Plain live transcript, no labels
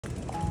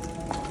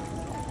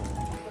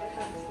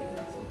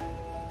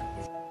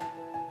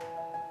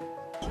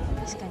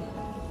確かに。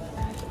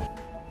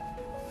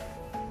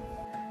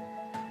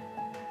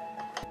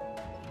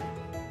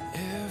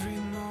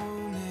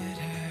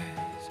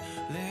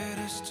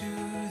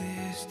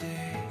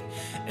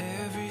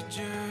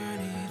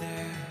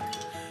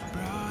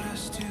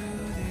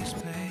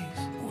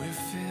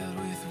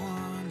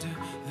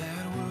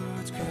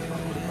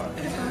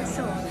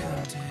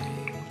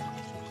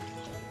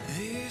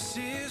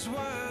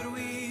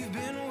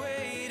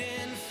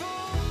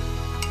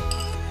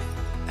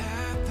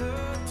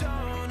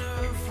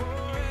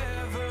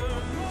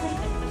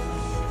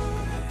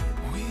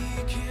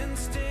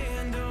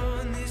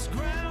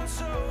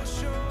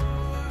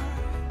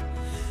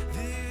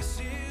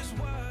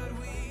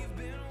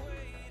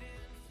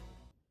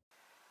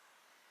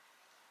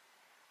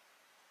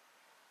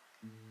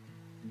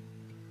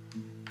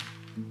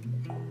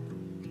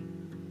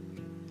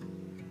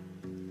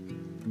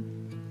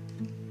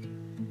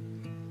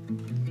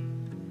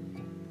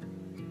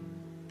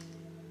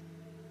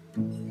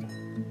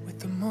With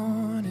the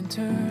morning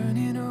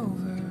turning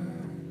over,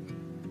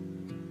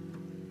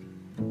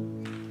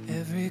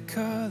 every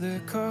color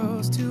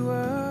calls to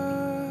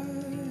us,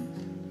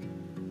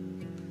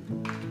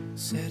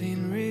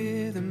 setting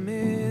rhythm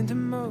into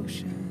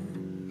motion,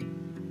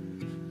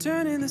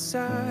 turning the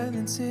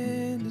silence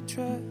into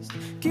trust,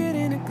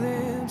 getting a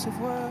glimpse of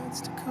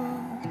what's to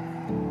come.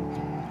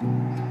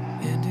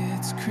 And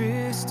it's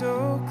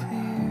crystal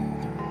clear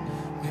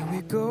where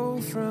we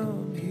go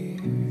from here.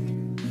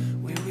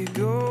 We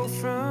go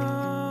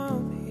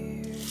from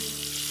here,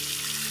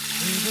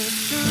 where the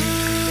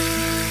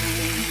sun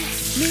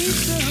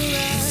meets the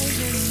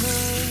horizon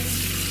line.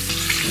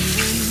 You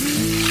and me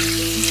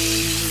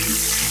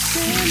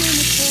standing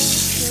the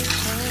test of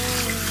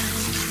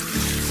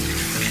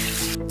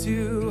time.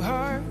 Two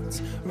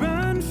hearts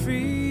run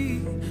free,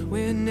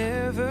 we're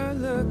never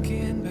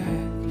looking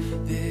back.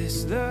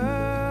 This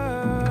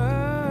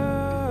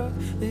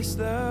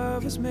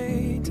love was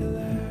made to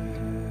last.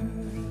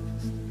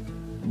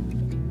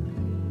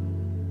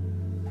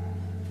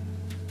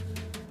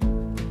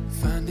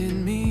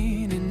 Finding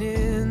meaning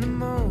in the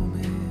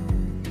moment,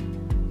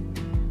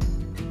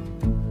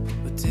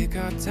 we'll take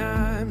our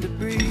time to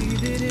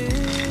breathe it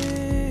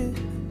in.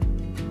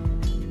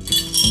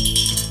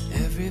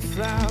 Every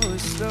flower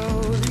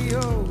slowly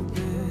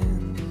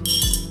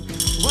opens,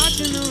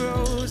 watching the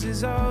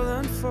roses all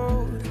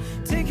unfold,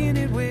 taking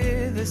it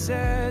with us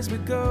as we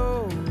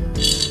go.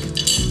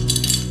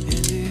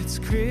 And it's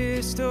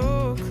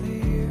crystal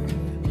clear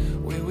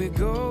where we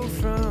go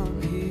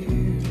from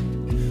here,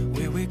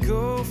 where we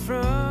go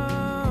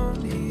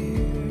from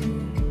here,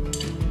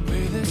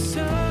 where the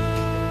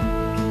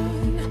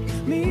sun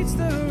meets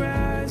the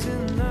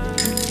horizon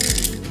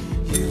line.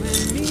 You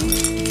and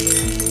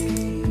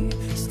me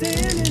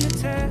standing the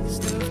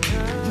test of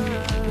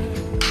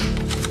time.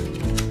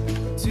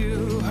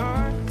 Two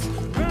hearts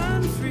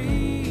run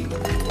free,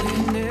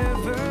 we're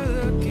never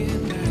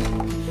looking back.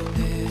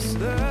 This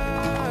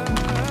love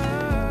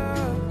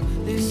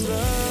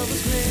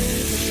was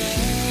made to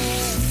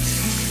last.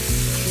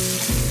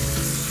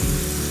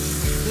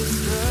 This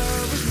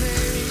love was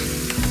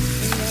made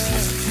to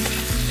last.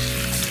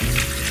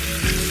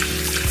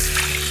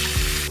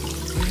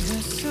 When the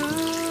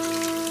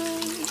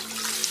sun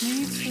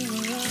meets the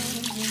horizon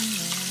line,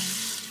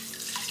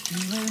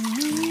 you and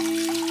me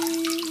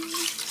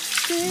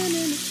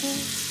standing the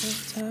test of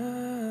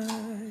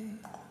time.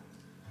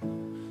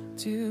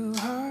 Two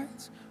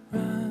hearts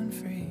run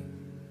free,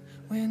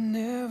 we're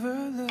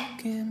never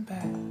looking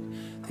back.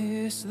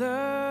 This love,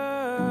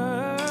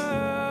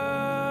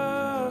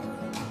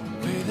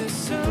 where the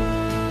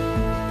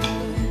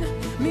sun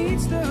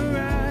meets the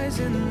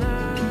horizon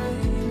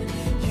line.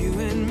 You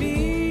and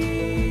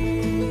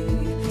me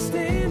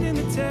standing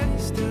the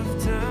test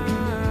of time.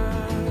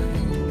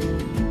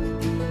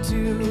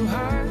 Two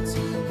hearts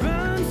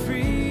run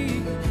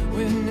free,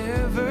 we're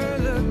never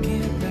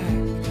looking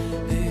back.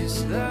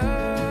 This love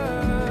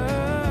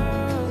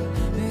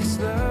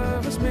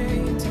was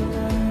made to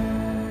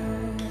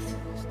last.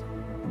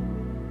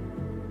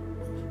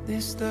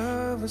 This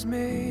love was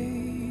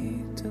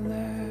made to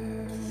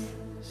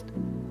last.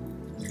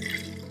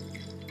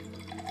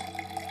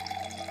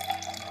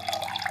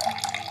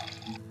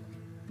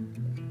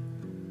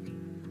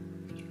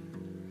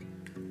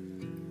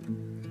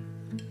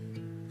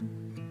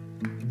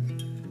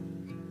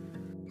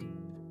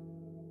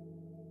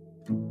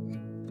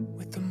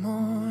 With the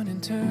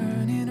morning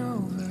turning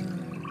over,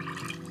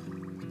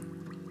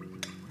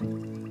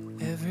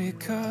 every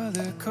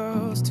color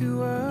calls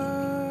to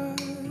us,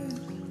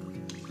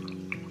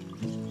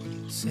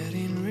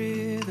 setting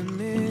rhythm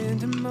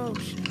into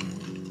motion,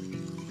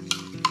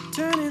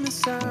 turning the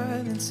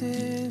silence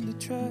into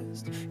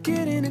trust,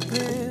 getting a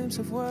glimpse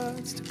of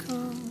what's to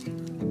come.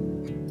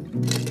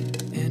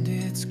 And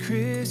it's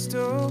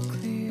crystal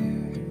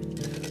clear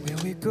where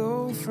we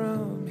go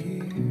from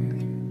here,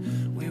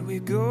 where we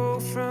go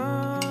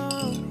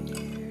from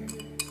here,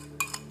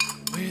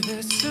 where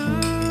the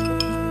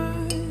sun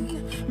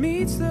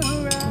meets the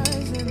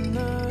horizon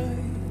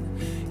line.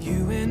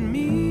 You and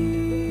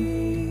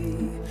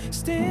me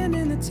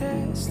standing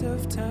test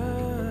of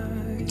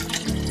time.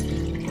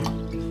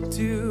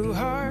 Two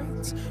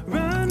hearts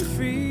run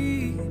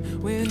free,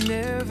 we're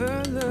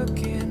never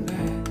looking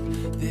back.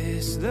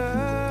 This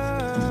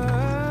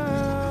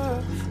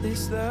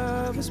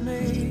love was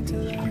made to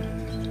last.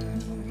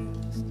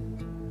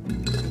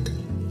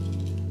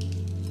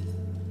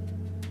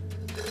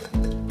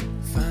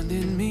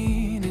 Finding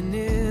meaning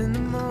in the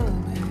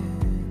moment,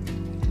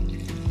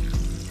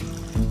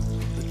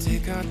 but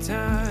take our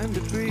time to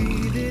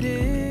breathe it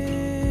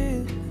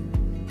in.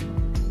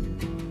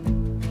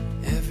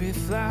 Every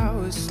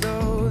flower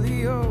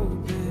slowly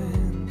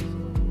opens,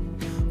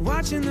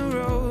 watching the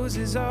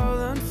roses all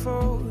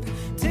unfold,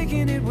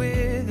 taking it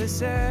with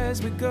us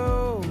as we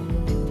go.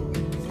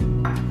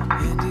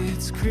 And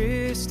it's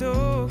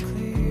crystal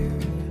clear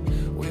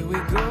where we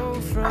go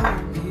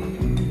from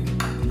here,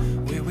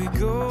 where we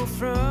go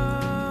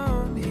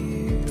from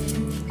here,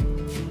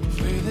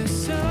 where the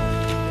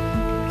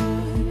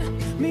sun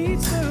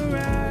meets the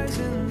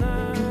horizon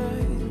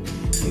line.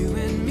 You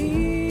and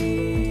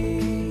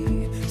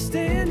me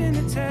standing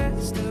the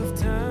test of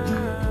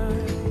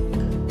time.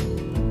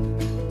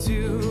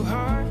 Two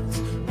hearts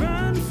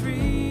run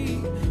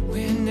free,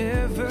 we're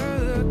never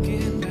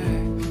looking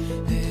back.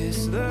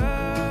 This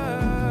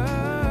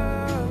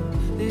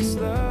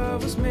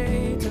love was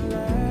made to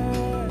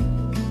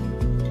last.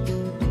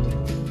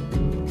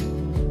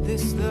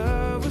 This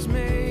love was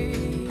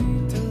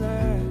made to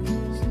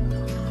last.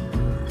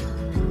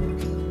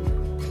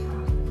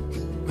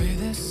 Where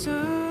the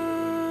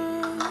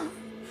sun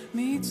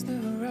meets the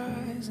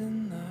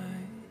horizon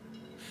line.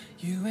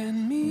 You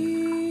and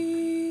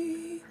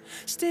me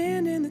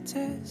standing the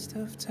test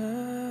of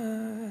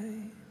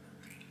time.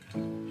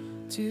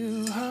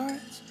 Two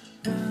hearts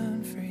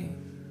run free,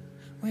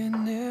 we're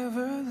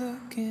never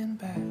looking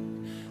back.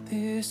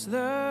 This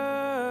love,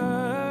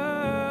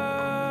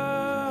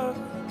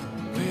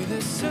 where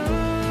the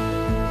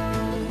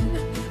sun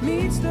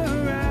meets the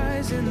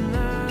horizon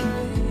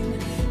line.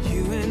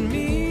 You and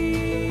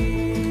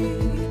me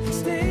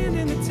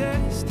standing the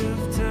test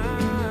of time.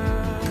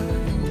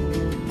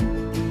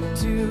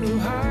 Two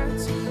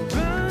hearts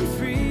run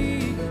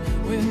free,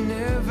 we're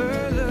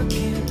never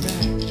looking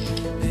back.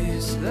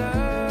 This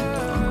love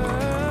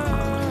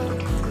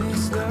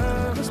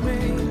was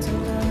made to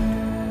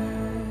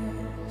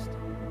last.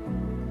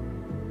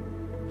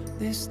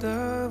 This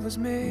love was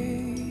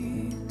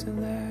made to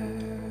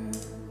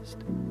last.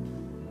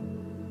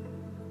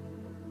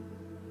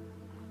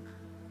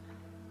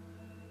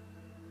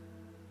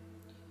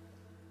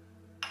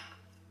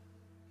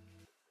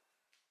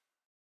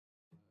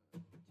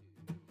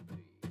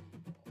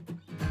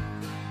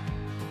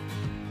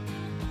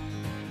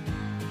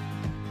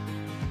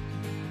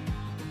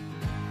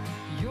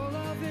 Your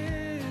love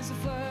is a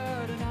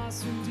flood and I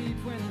swim deep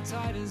when the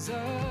tide is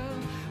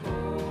up.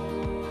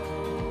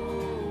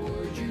 Oh,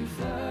 would you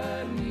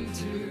flood me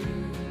too?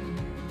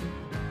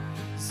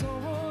 So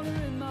water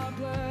in my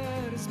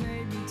blood has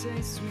made me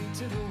taste sweet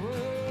to the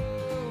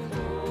world.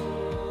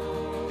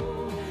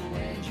 Oh,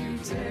 and you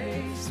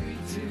taste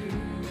sweet too.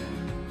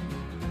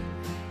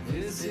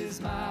 This is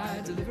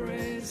my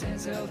deliverance,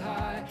 hands held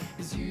high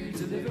as you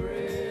deliver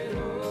it.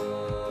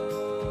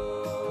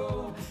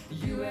 Oh,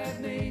 you have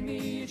made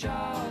me a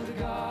child of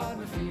God,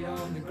 my feet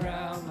on the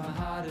ground, my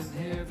heart in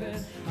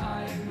heaven.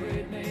 I am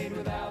great, made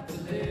without the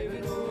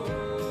living.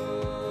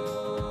 Oh,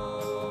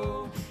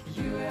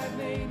 you have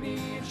made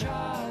me a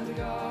child of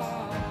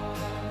God.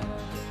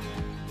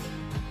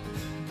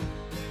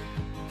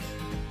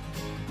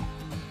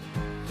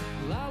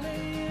 Well, I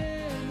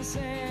lay in the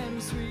sand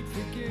with sweet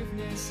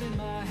forgiveness in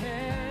my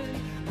hand.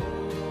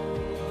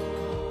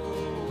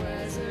 Oh,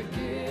 as a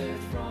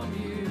gift from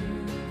you.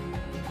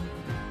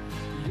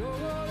 Your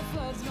water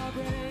floods my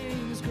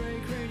brain, this gray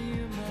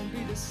cranium won't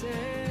be the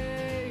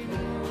same.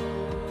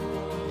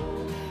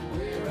 Oh,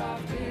 where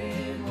I've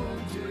been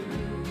won't do.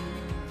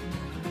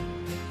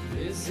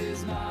 This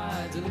is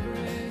my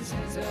deliverance,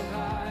 hands held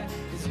high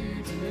as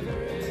you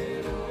deliver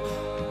it.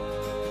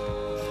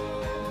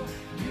 Oh,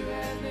 you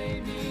have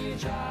made me a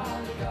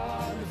child of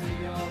God, my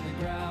feet on the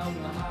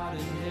ground, my heart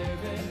in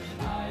heaven.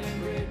 I am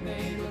great,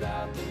 made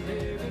without the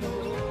living.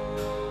 Oh,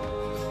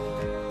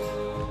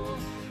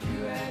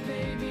 you have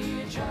made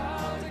me a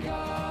child of God.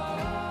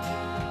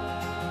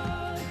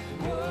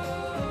 Whoa,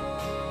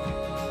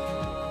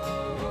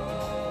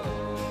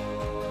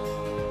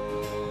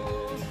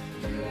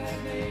 you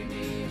have made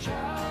me a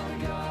child of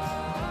God.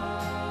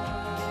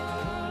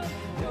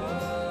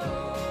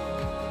 Whoa.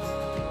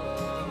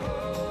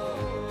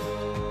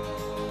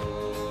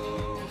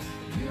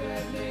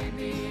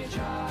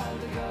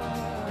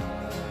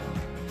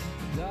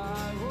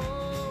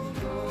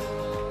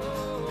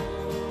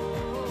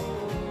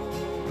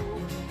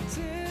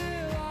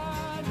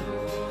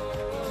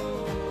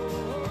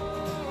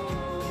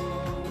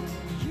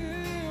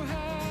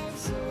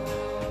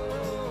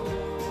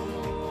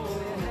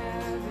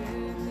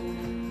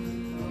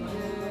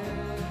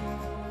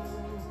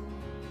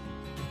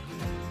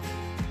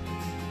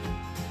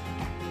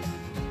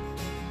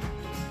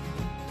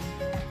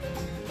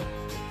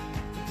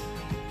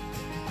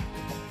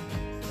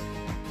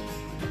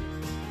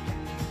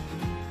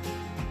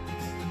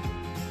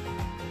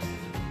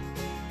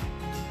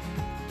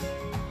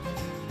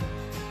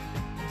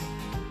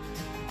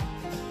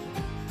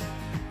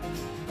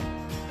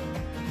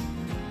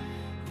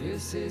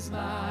 This is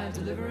my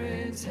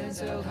deliverance, hands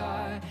held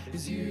high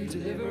as you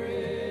deliver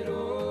it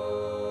all.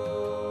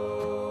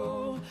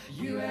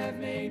 You have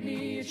made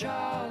me a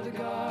child of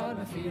God,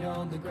 my feet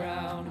on the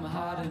ground, my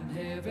heart in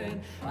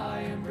heaven. I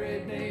am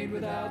bread made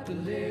without the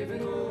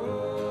living.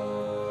 Oh,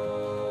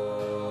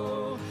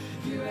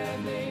 you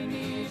have made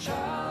me a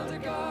child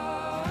of God.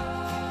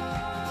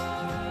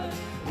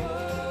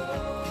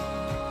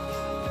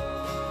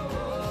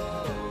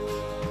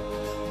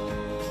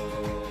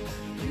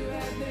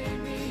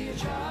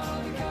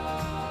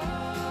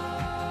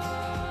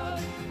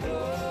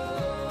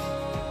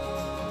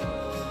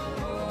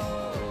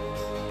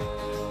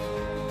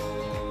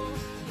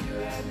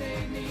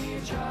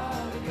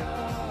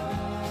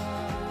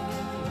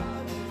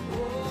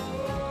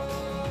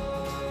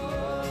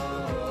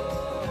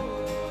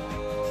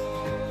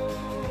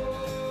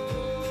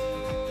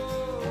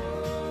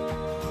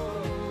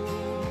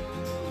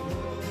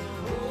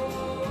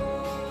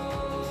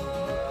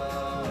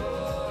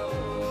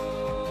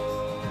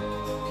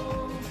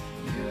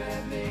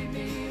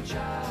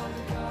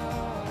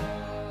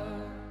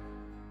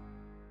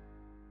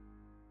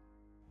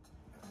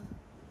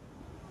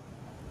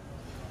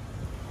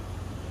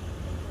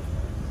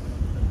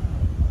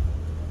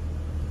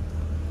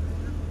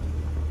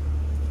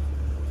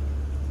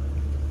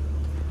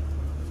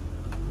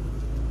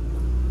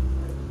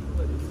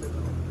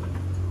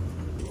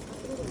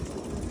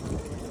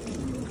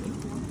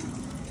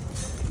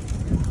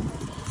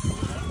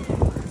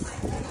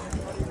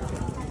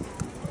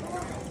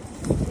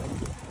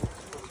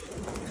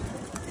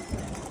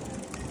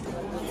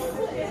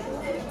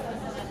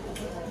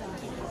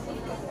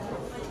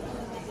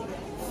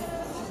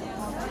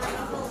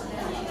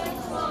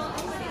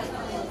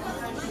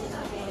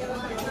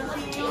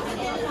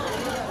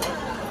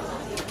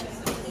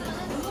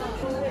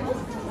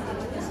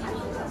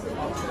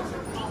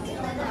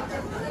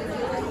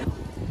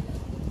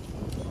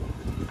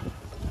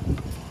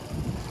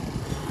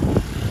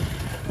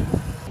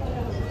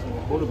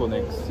ボルボの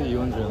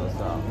XC40 の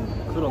さ、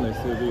黒の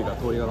SUV が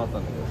通りがかった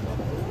んだけどさ、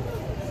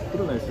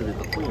黒の SUV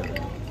かっこいいよね。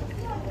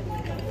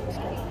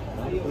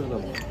ランドクルーザー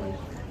もかっこいいし。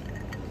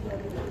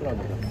ラン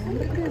ド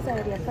クルーザー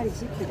よりやっぱり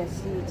ジップだし、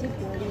ジッ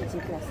プより G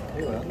クラス。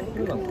ランドク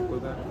ルーザーもかっこい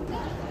いね。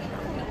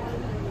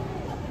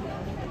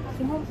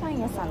基本パン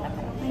屋さんだ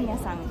から、パン屋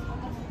さん、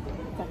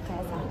雑貨屋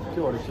さん。今日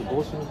はちょっと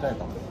帽子みたい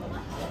かも。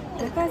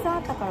雑貨屋さんあ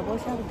ったから帽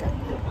子あるじゃん。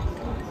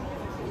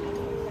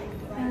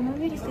のん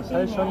びりしてていい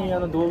ね。最初に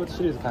動物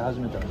シリーズ買い始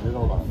めたの10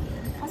号かな。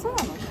あ、そう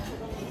なの？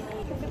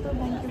曲と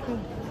南極。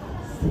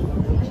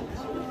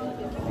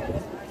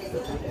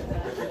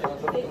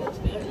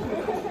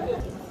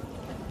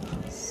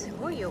す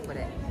ごいよこ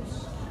れ。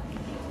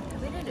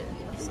食べれる？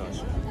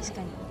確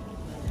かに。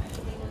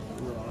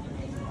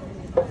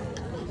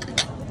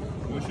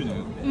美味しいね。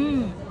うん。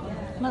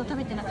まだ食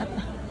べてなかった。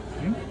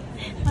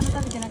まだ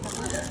食べてなかっ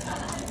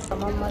た。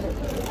まんまで。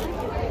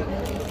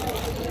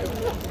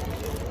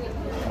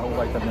青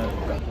が炒められるか。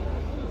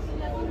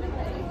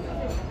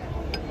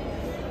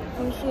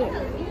美味しい。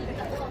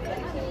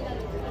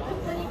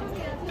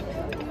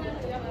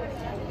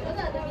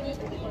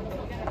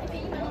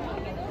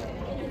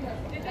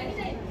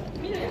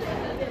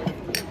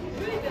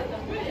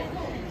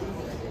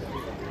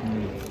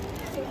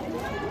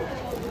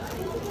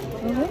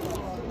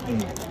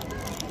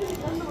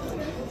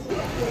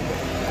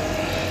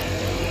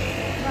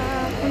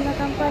こんな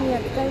カンパーニュや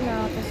りたい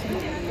な、私も。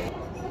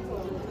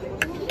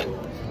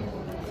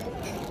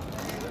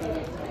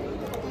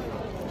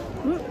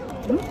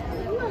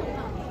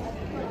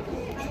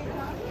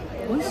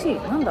美味しい。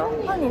なんだ？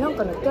パンになん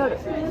か塗ってある。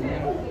な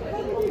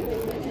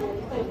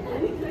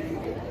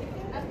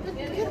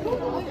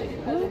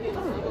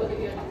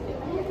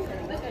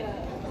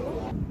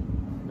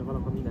かな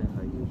か見ない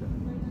配偶じゃない。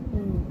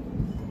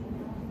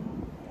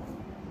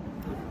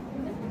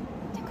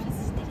じゃあクラス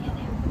ステリアだ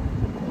よ。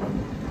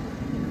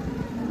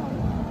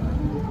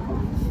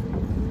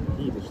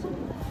いいでしたよ。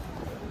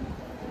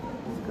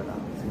自ら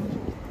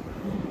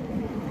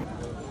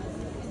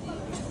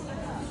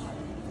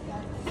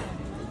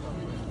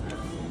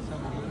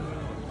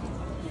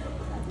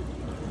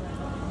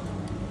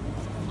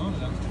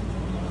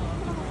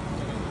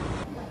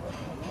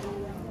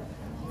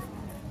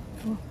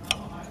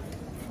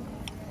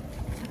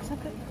サクサク。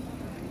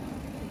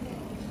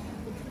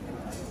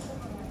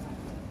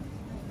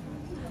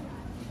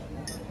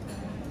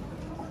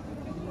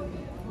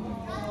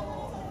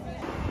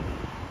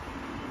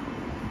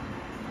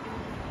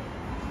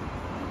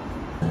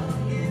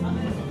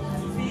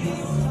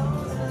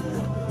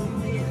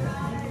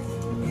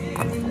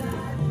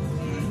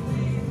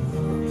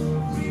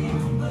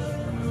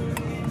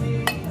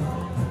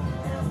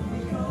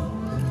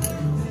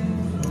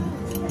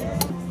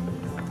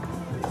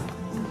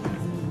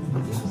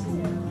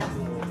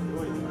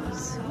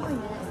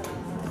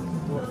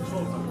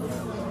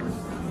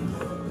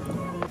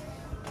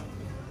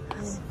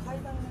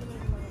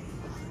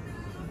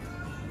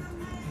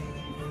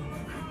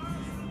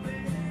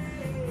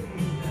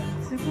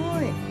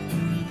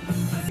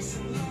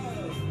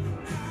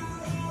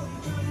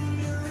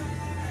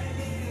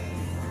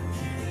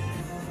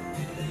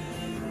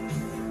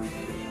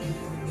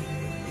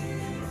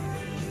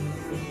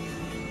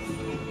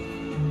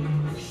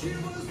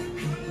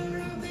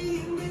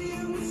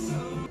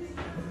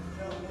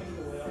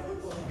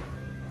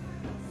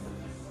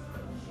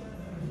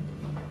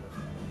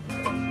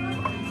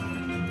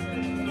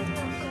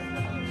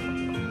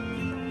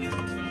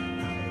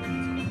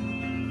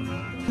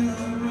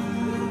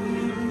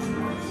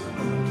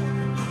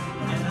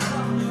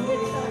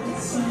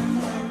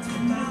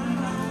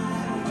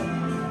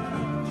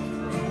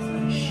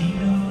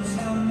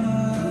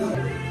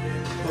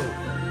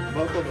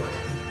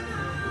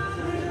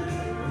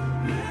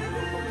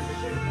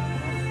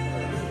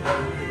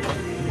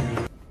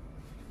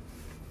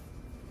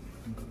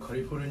カ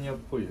リフォルニアっ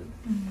ぽいよね。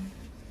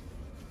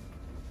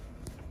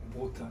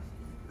ボタン、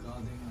ガー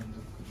デン&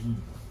グリー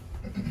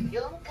ン。4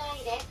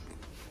階で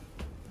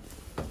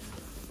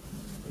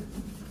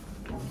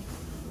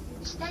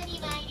す。下に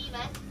参り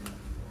ます。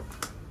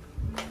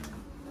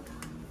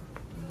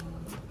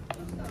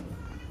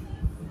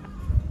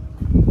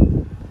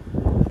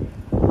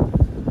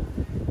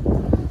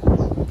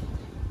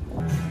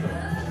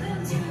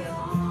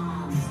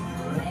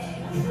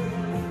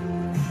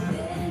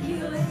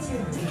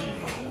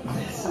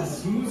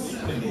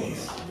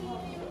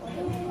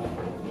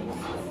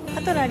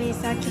カトラリー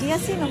さ、切りや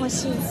すいの欲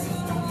しい。こ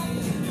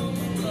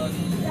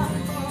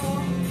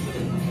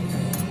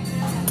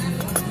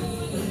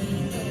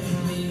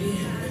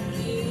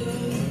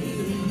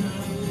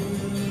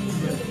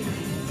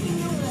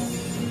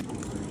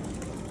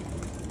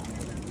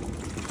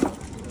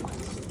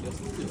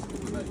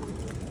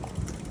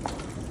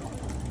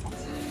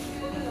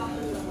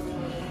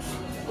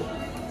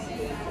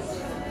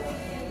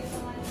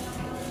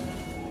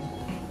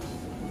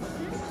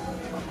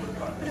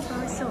れか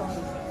わいそう。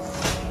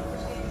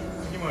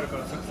今あるか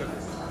らサクサク。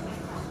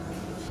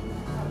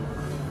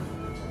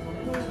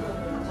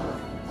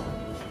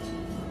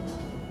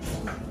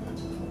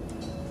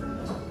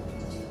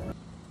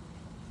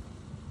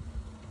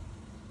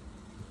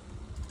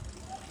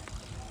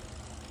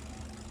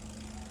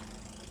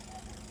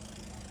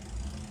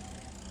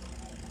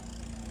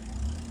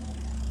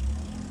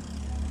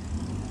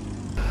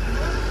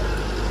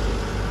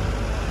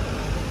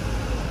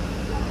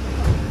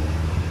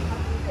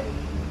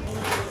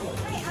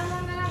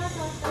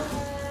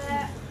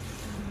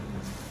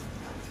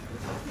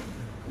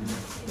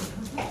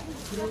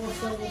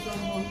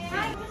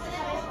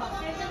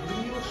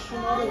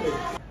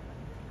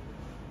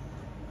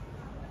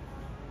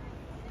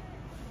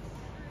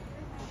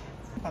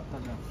買っ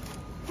たじゃん。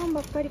パンば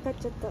っかり買っ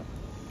ちゃった。はい、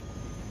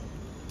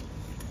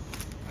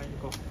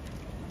行こう。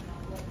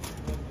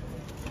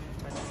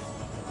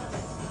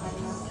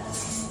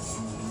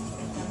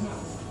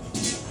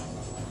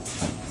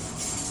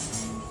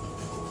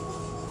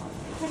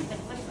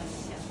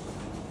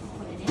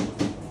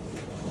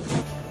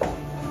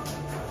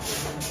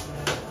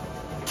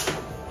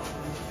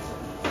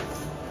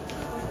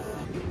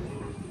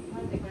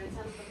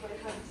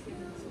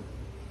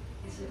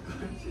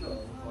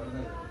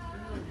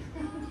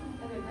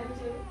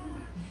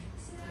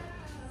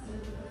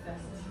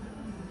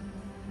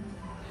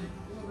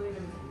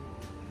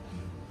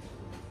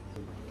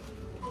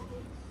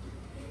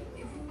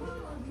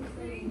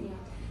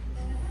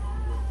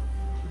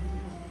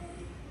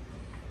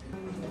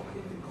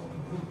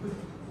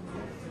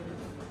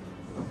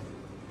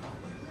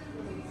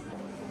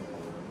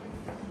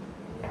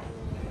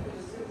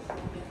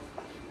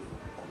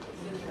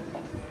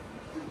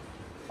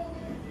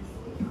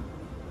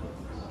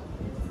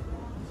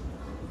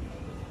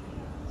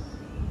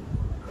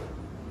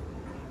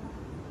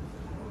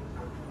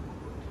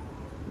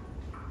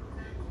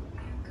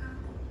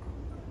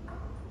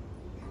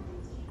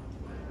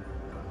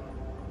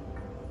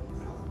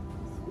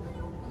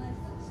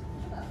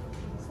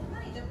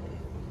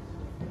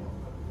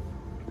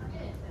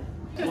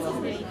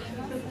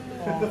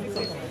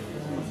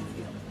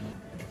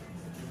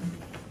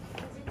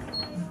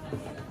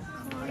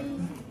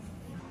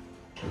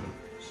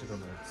白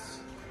のや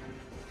つ。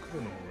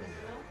黒の方がいい。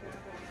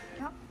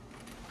あ、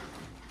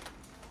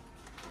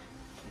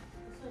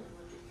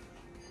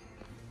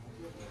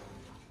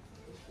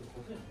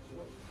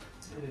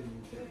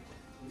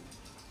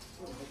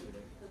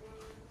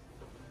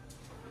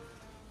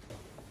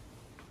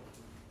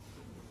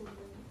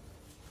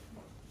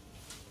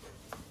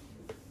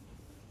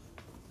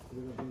こ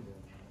れが全部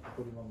ホ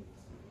コリまみれ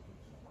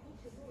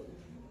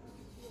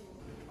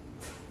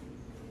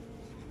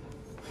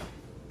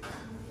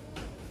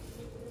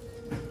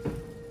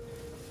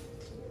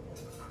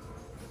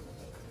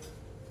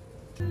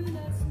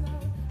です。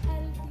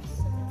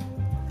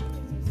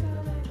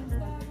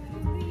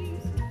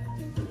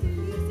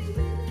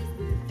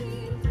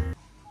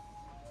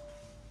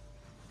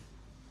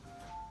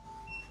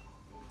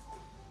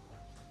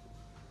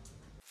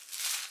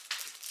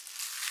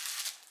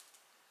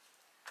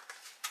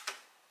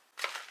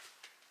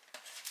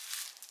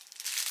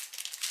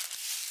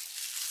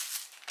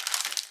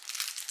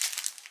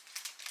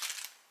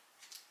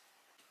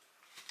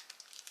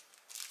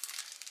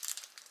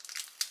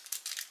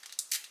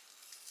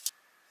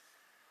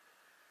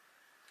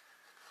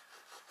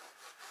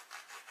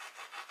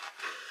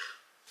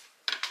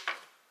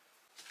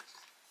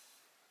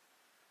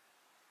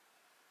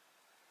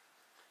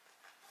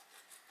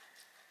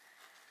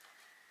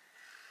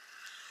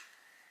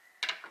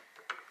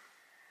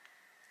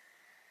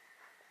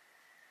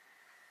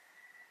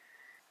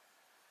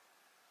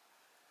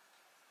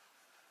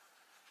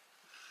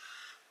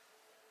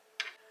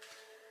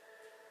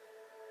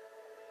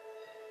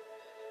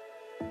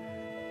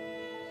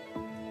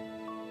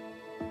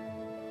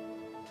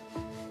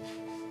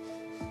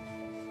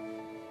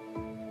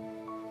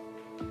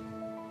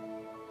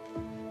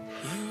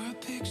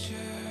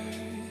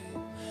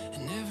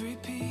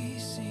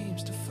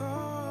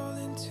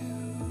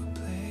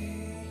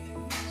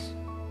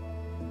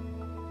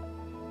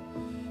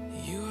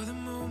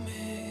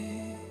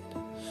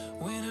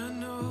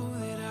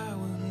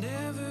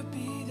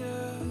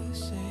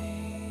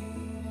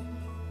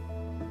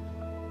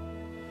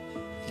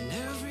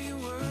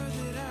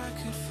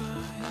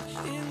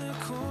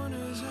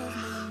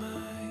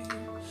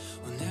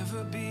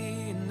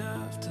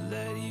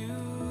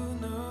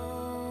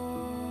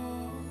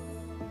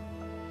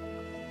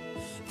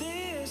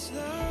This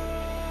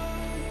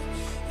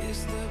love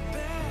is the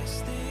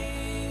best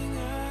thing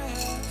I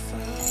have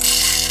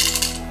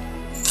found.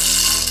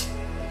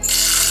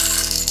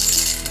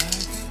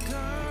 Like a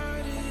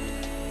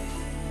garden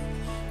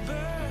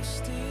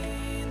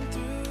bursting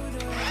through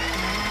the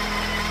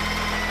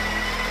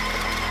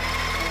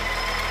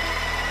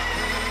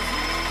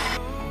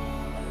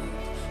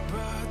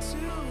brought to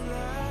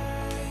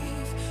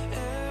life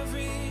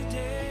every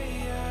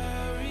day.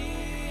 I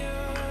realize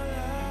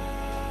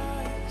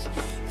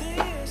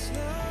this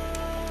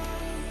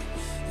love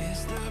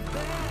is the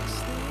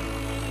best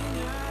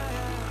thing I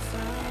have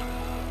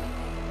found.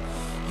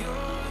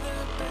 You're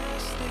the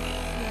best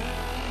thing I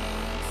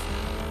have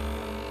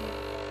found.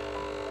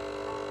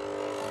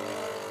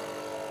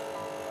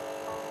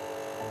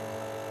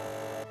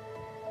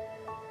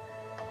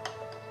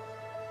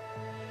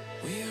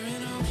 We're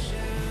an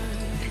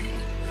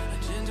ocean,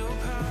 a gentle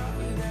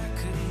power that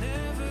could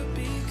never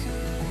be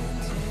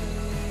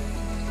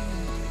contained.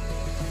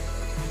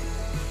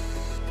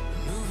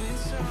 Moving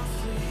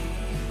softly,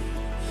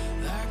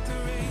 like the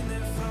rain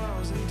that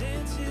falls and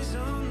dances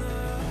on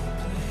the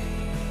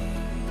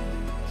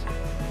plains.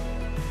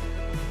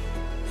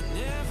 And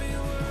every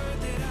word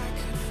that I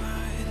could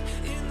find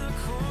in the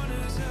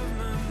corners of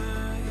my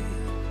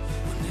mind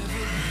will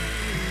never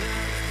be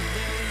enough to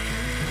let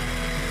you know.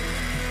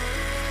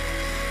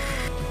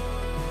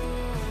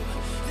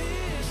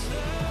 This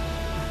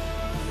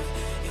love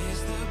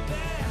is the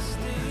best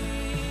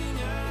thing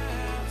I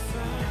have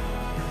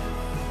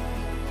found.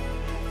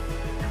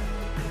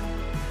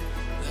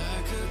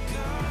 Like a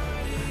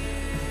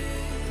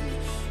garden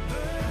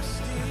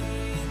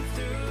bursting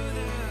through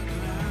the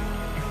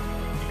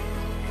ground.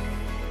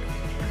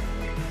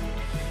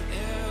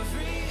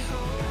 Every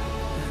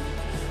hope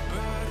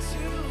brought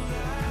to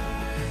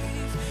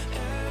life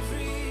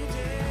every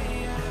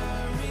day. I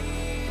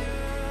realize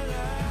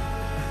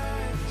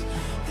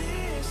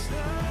this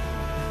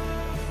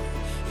love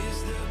is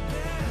the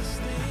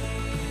best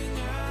thing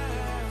I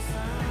have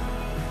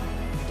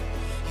found.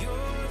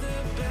 You're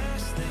the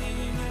best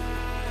thing I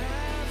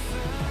have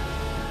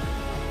found.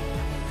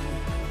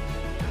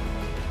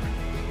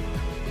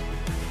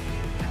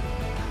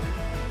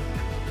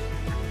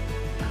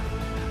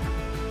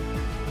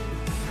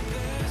 The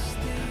best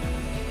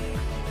thing,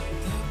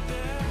 the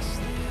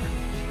best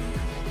thing,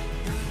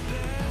 the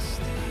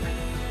best thing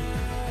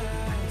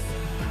I have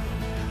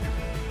found.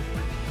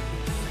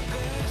 The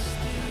best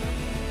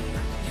thing,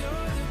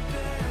 you're the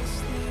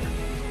best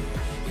thing,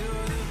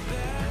 you're the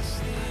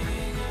best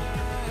thing I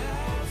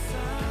have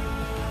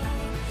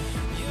found.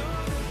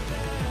 You're the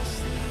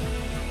best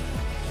thing,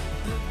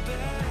 the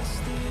best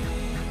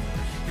thing,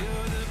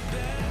 you're the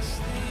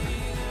best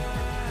thing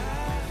I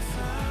have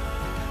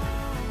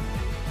found.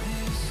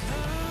 This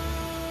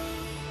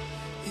love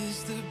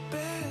is the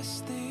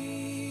best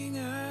thing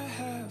I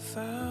have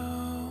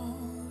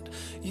found.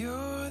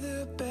 You're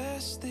the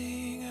best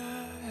thing